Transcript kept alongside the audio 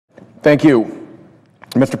Thank you.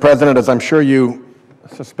 Mr. President, as I'm sure you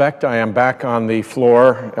suspect, I am back on the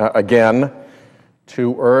floor again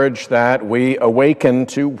to urge that we awaken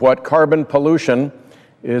to what carbon pollution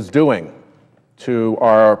is doing to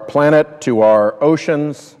our planet, to our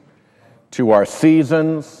oceans, to our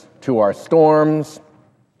seasons, to our storms.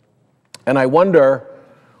 And I wonder,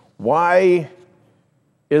 why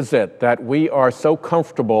is it that we are so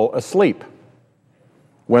comfortable asleep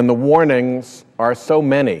when the warnings are so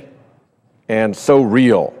many and so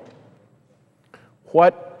real?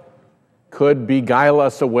 What could beguile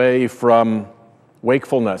us away from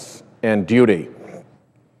wakefulness and duty?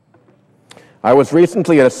 I was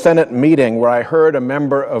recently at a Senate meeting where I heard a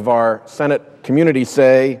member of our Senate community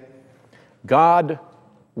say, "God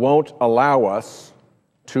won't allow us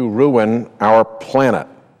to ruin our planet."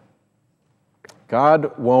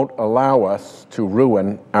 God won't allow us to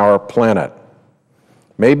ruin our planet.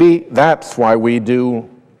 Maybe that's why we do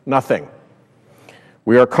nothing.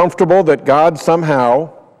 We are comfortable that God somehow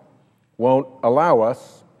won't allow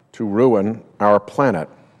us to ruin our planet.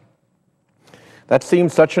 That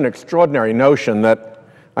seems such an extraordinary notion that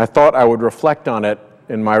I thought I would reflect on it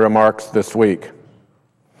in my remarks this week.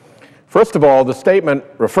 First of all, the statement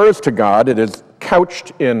refers to God. It is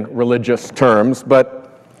couched in religious terms,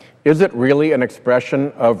 but is it really an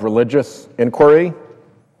expression of religious inquiry?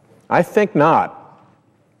 I think not.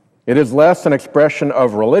 It is less an expression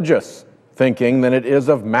of religious thinking than it is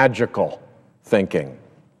of magical thinking.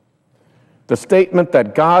 The statement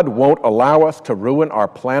that God won't allow us to ruin our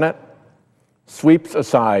planet sweeps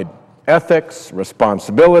aside ethics,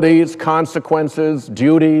 responsibilities, consequences,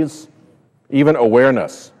 duties, even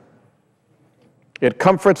awareness. It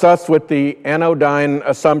comforts us with the anodyne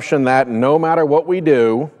assumption that no matter what we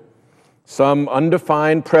do, some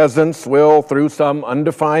undefined presence will, through some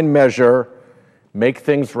undefined measure, make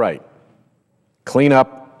things right, clean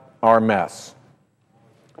up our mess.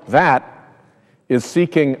 That is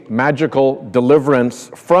seeking magical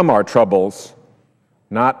deliverance from our troubles,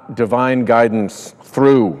 not divine guidance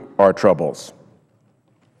through our troubles.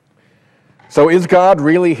 So is God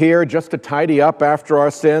really here just to tidy up after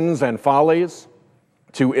our sins and follies,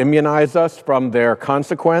 to immunize us from their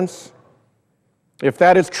consequence? If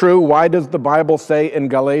that is true, why does the Bible say in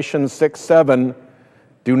Galatians 6:7,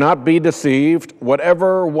 "Do not be deceived,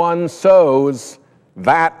 whatever one sows,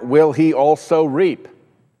 that will he also reap"?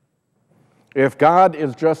 If God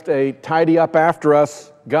is just a tidy up after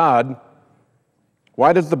us God,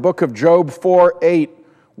 why does the book of Job 4:8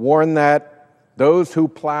 warn that those who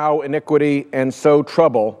plow iniquity and sow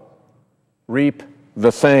trouble reap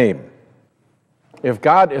the same? If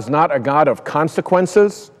God is not a God of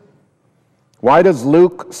consequences, why does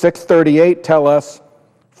Luke 6:38 tell us,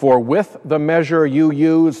 "For with the measure you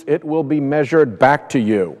use, it will be measured back to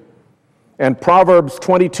you"? And Proverbs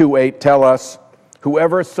 22:8 tell us,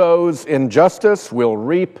 "Whoever sows injustice will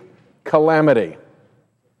reap calamity."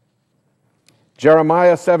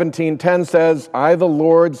 Jeremiah 17:10 says, "I, the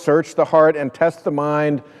Lord, search the heart and test the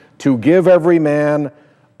mind to give every man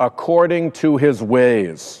according to his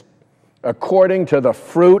ways, according to the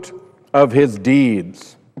fruit of his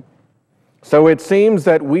deeds." So it seems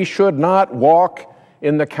that we should not walk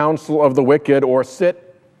in the counsel of the wicked or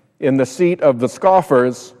sit in the seat of the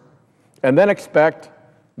scoffers and then expect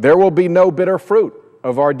there will be no bitter fruit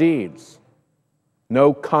of our deeds,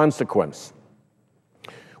 no consequence.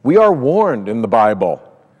 We are warned in the Bible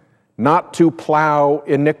not to plow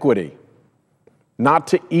iniquity, not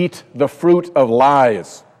to eat the fruit of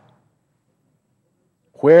lies.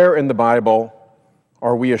 Where in the Bible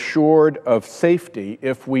are we assured of safety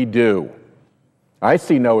if we do? I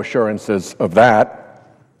see no assurances of that.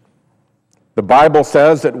 The Bible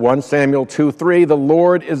says at 1 Samuel 2:3, "The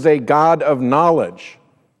Lord is a God of knowledge,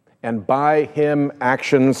 and by him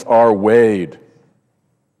actions are weighed."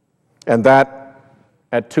 And that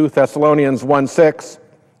at 2 Thessalonians 1:6,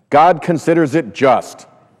 God considers it just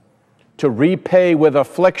to repay with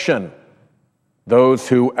affliction those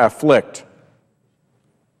who afflict.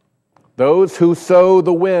 Those who sow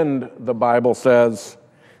the wind, the Bible says,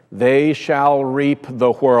 they shall reap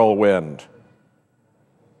the whirlwind.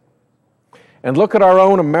 And look at our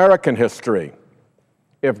own American history.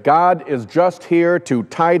 If God is just here to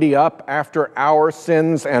tidy up after our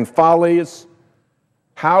sins and follies,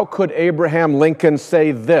 how could Abraham Lincoln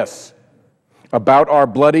say this about our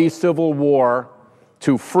bloody Civil War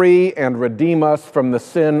to free and redeem us from the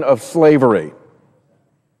sin of slavery?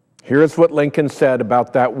 Here's what Lincoln said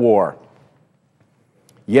about that war.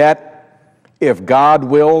 "Yet, if God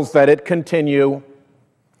wills that it continue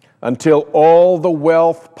until all the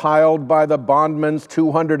wealth piled by the bondman's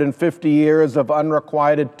 250 years of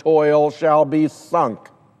unrequited toil shall be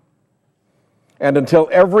sunk, and until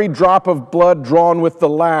every drop of blood drawn with the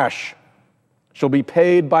lash shall be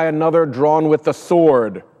paid by another drawn with the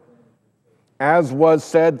sword. As was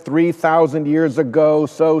said 3,000 years ago,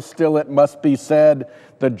 so still it must be said,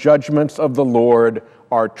 the judgments of the Lord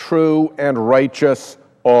are true and righteous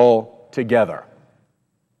altogether.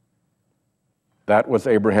 That was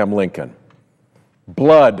Abraham Lincoln.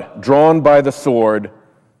 Blood drawn by the sword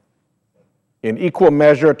in equal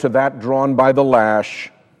measure to that drawn by the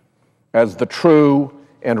lash as the true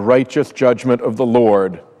and righteous judgment of the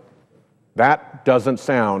Lord. That doesn't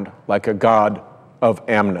sound like a God of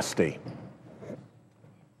amnesty.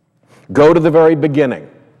 Go to the very beginning.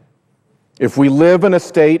 If we live in a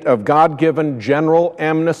state of God-given general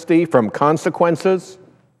amnesty from consequences,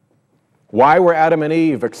 why were Adam and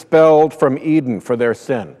Eve expelled from Eden for their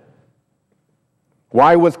sin?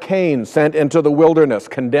 Why was Cain sent into the wilderness,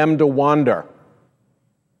 condemned to wander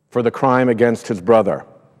for the crime against his brother?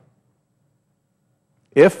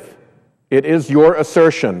 If it is your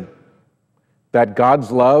assertion that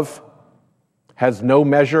God's love has no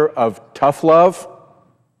measure of tough love,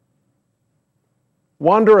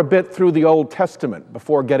 wander a bit through the Old Testament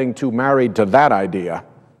before getting too married to that idea.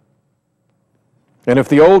 And if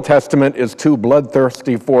the Old Testament is too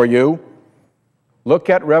bloodthirsty for you, look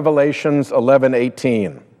at Revelations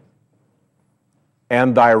 11:18.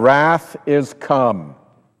 And thy wrath is come,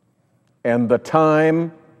 and the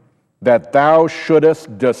time that thou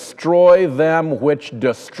shouldest destroy them which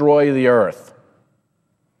destroy the earth.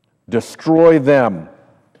 Destroy them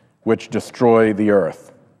which destroy the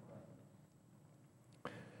earth.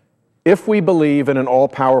 If we believe in an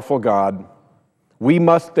all-powerful God, we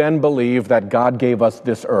must then believe that God gave us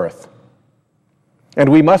this earth. And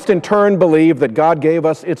we must in turn believe that God gave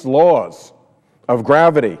us its laws of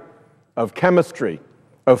gravity, of chemistry,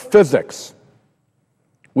 of physics.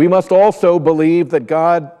 We must also believe that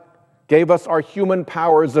God gave us our human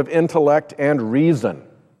powers of intellect and reason.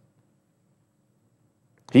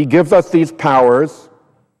 He gives us these powers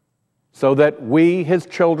so that we, his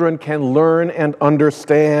children, can learn and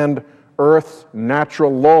understand Earth's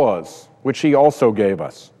natural laws, which he also gave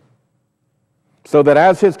us. So that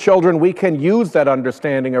as his children, we can use that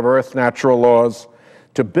understanding of Earth's natural laws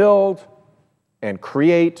to build and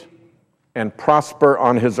create and prosper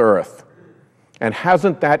on his earth. And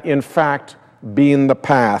hasn't that, in fact, been the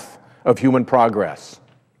path of human progress?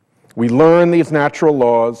 We learn these natural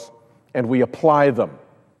laws and we apply them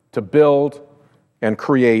to build and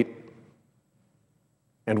create,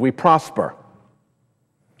 and we prosper.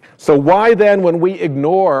 So why then, when we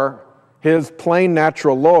ignore his plain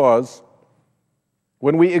natural laws,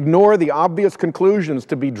 when we ignore the obvious conclusions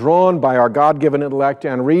to be drawn by our God-given intellect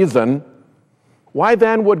and reason, why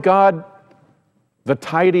then would God, the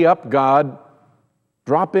tidy-up God,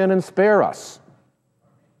 drop in and spare us?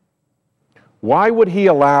 Why would he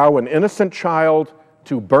allow an innocent child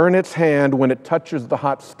to burn its hand when it touches the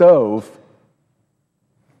hot stove,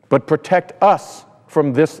 but protect us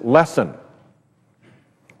from this lesson?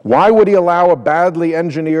 Why would he allow a badly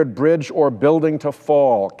engineered bridge or building to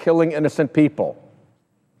fall, killing innocent people,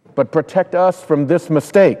 but protect us from this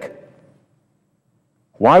mistake?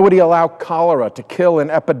 Why would he allow cholera to kill in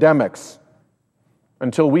epidemics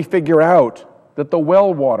until we figure out that the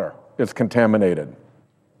well water is contaminated?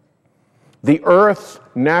 The earth's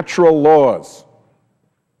natural laws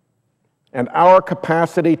and our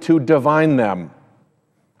capacity to divine them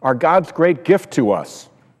are God's great gift to us,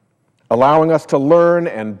 allowing us to learn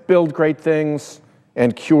and build great things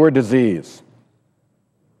and cure disease.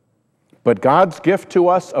 But God's gift to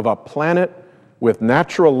us of a planet with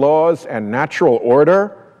natural laws and natural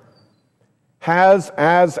order has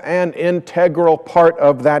as an integral part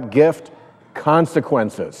of that gift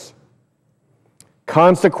consequences.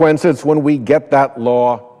 Consequences when we get that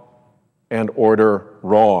law and order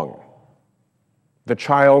wrong. The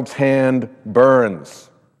child's hand burns.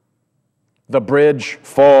 The bridge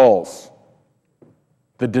falls.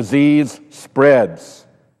 The disease spreads.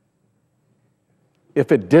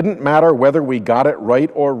 If it didn't matter whether we got it right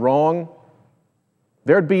or wrong,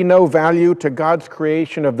 there'd be no value to God's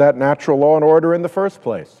creation of that natural law and order in the first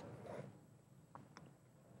place.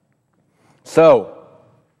 So,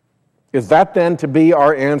 is that then to be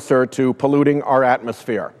our answer to polluting our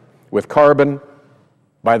atmosphere with carbon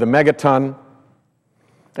by the megaton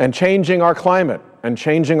and changing our climate and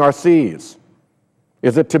changing our seas?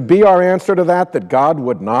 Is it to be our answer to that, that God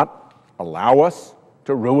would not allow us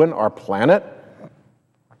to ruin our planet?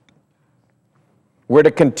 We're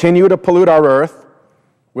to continue to pollute our earth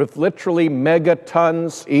with literally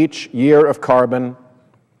megatons each year of carbon,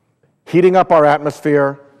 heating up our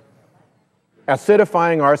atmosphere,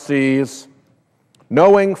 acidifying our seas,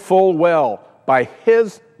 knowing full well by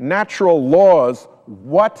his natural laws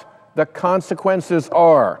what the consequences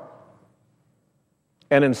are.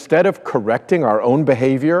 And instead of correcting our own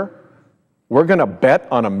behavior, we're going to bet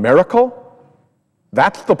on a miracle?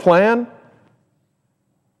 That's the plan?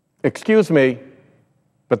 Excuse me,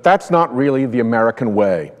 but that's not really the American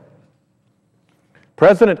way.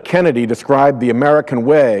 President Kennedy described the American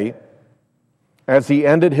way as he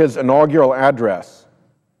ended his inaugural address,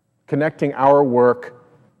 connecting our work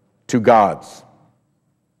to God's.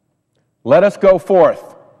 Let us go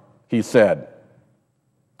forth, he said,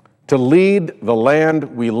 to lead the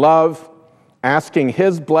land we love, asking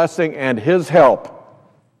his blessing and his help,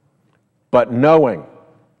 but knowing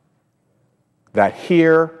that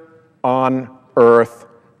here on earth,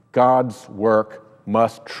 God's work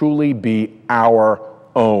must truly be our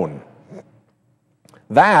own.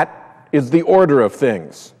 That is the order of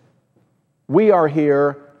things. We are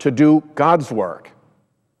here to do God's work.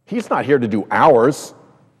 He's not here to do ours.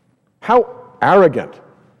 How arrogant.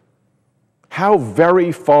 How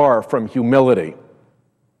very far from humility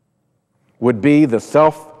would be the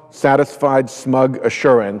self-satisfied, smug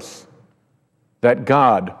assurance that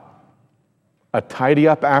God, a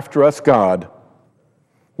tidy-up-after-us God,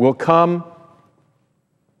 will come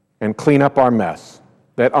and clean up our mess.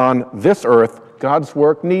 That on this earth, God's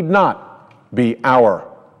work need not be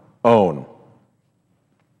our own.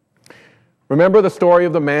 Remember the story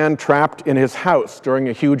of the man trapped in his house during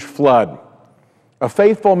a huge flood. A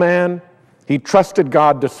faithful man, he trusted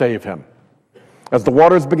God to save him. As the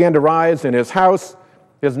waters began to rise in his house,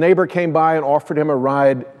 his neighbor came by and offered him a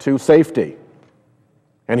ride to safety.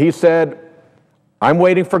 And he said, I'm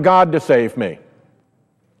waiting for God to save me.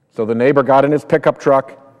 So the neighbor got in his pickup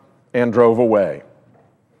truck and drove away.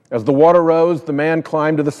 As the water rose, the man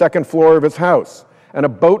climbed to the second floor of his house, and a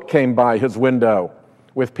boat came by his window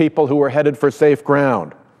with people who were headed for safe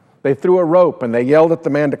ground. They threw a rope and they yelled at the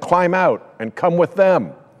man to climb out and come with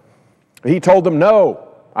them. He told them, no,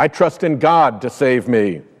 I trust in God to save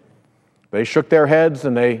me. They shook their heads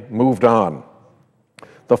and they moved on.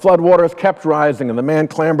 The floodwaters kept rising and the man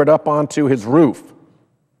clambered up onto his roof.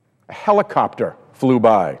 A helicopter flew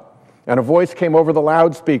by and a voice came over the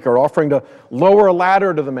loudspeaker offering to lower a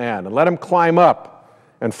ladder to the man and let him climb up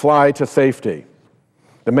and fly to safety.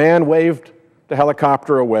 The man waved the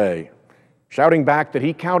helicopter away, shouting back that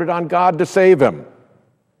he counted on God to save him.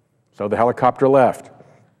 So the helicopter left.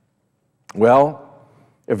 Well,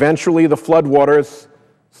 eventually the floodwaters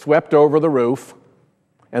swept over the roof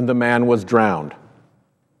and the man was drowned.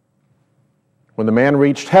 When the man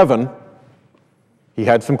reached heaven, he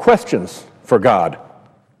had some questions for God.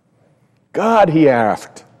 God, he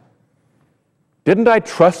asked, didn't I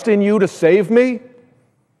trust in you to save me?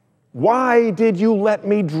 Why did you let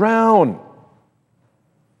me drown?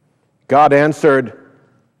 God answered,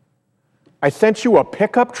 I sent you a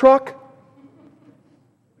pickup truck?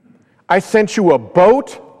 I sent you a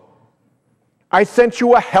boat? I sent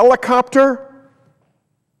you a helicopter?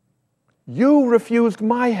 You refused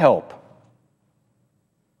my help.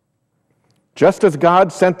 Just as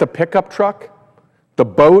God sent the pickup truck, the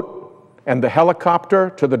boat, and the helicopter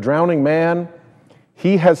to the drowning man,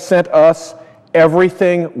 he has sent us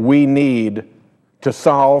everything we need to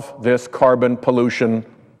solve this carbon pollution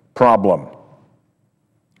problem.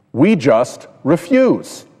 We just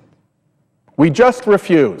refuse. We just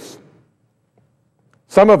refuse.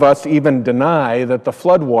 Some of us even deny that the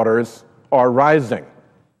floodwaters are rising.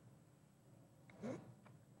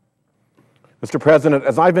 Mr. President,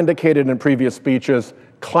 as I've indicated in previous speeches,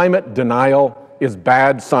 climate denial is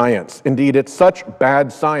bad science. Indeed, it's such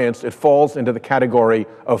bad science, it falls into the category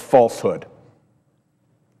of falsehood.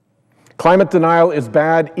 Climate denial is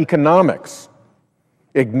bad economics,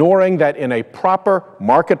 ignoring that in a proper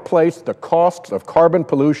marketplace, the costs of carbon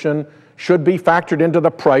pollution should be factored into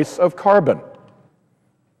the price of carbon.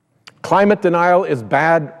 Climate denial is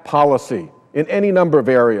bad policy in any number of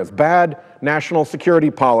areas. Bad national security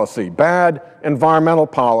policy, bad environmental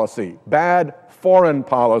policy, bad foreign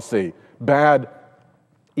policy, bad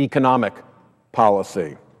economic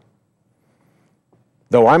policy.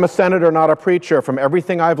 Though I'm a senator, not a preacher, from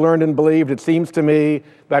everything I've learned and believed, it seems to me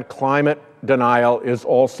that climate denial is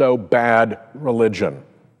also bad religion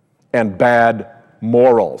and bad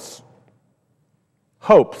morals.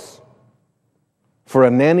 Hopes for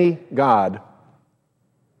a nanny God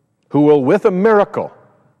who will, with a miracle,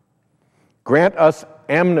 grant us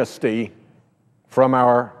amnesty from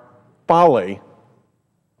our folly.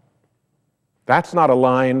 That's not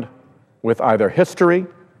aligned with either history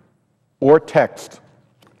or text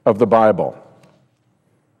of the Bible.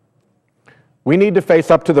 We need to face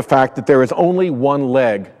up to the fact that there is only one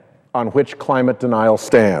leg on which climate denial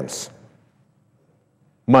stands.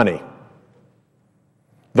 money.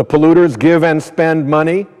 The polluters give and spend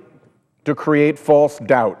money to create false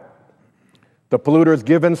doubt. The polluters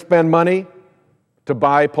give and spend money to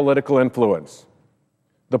buy political influence.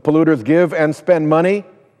 The polluters give and spend money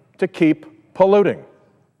to keep polluting.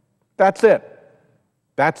 That's it.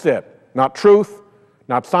 That's it. Not truth,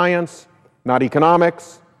 not science, not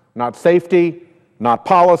economics, not safety, not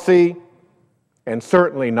policy, and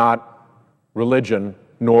certainly not religion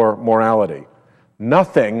nor morality.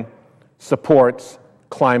 Nothing supports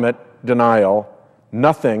climate denial,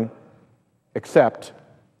 nothing except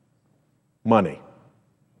money.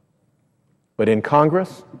 But in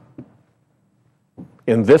Congress,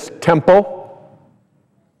 in this temple,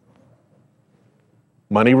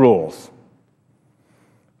 money rules.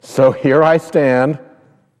 So here I stand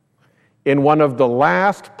in one of the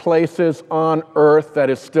last places on earth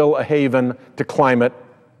that is still a haven to climate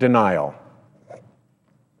denial.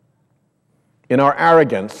 In our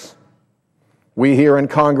arrogance, we here in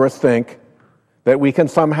Congress think that we can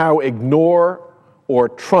somehow ignore or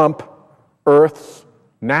trump Earth's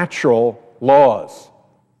natural laws,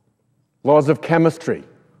 laws of chemistry,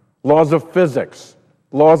 laws of physics,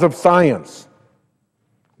 laws of science,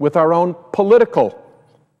 with our own political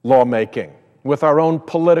lawmaking, with our own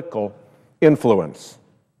political influence.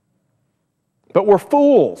 But we're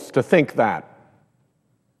fools to think that.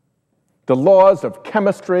 The laws of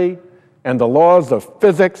chemistry and the laws of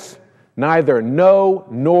physics neither know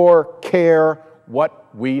nor care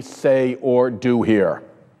what we say or do here.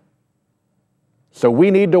 So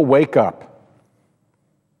we need to wake up.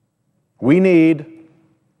 We need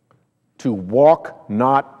to walk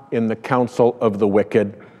not in the counsel of the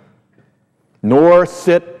wicked, nor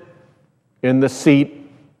sit in the seat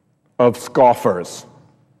of scoffers,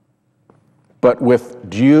 but with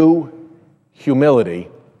due humility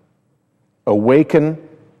awaken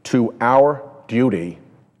to our duty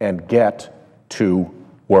and get to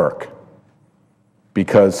work.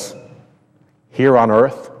 Because here on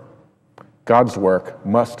earth, God's work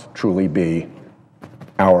must truly be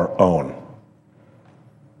our own.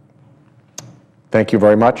 Thank you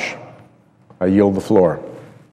very much. I yield the floor.